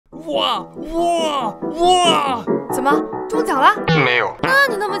哇！怎么中奖了？没有。那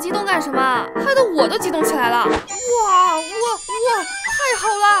你那么激动干什么？害得我都激动起来了。哇！太好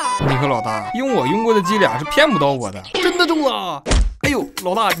了！你和老大用我用过的伎俩是骗不到我的，真的中了！哎呦，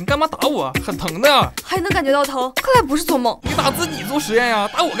老大，你干嘛打我？很疼的。还能感觉到疼，看来不是做梦。你打自己做实验呀？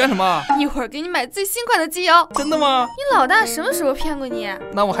打我干什么？一会儿给你买最新款的机油。真的吗？你老大什么时候骗过你？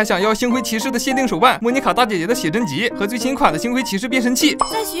那我还想要星辉骑士的限定手办、莫妮卡大姐姐的写真集和最新款的星辉骑士变身器。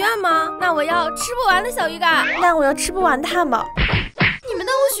在许愿吗？那我要吃不完的小鱼干。那我要吃不完的汉堡。你们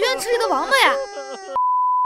当我许愿池里的王八呀？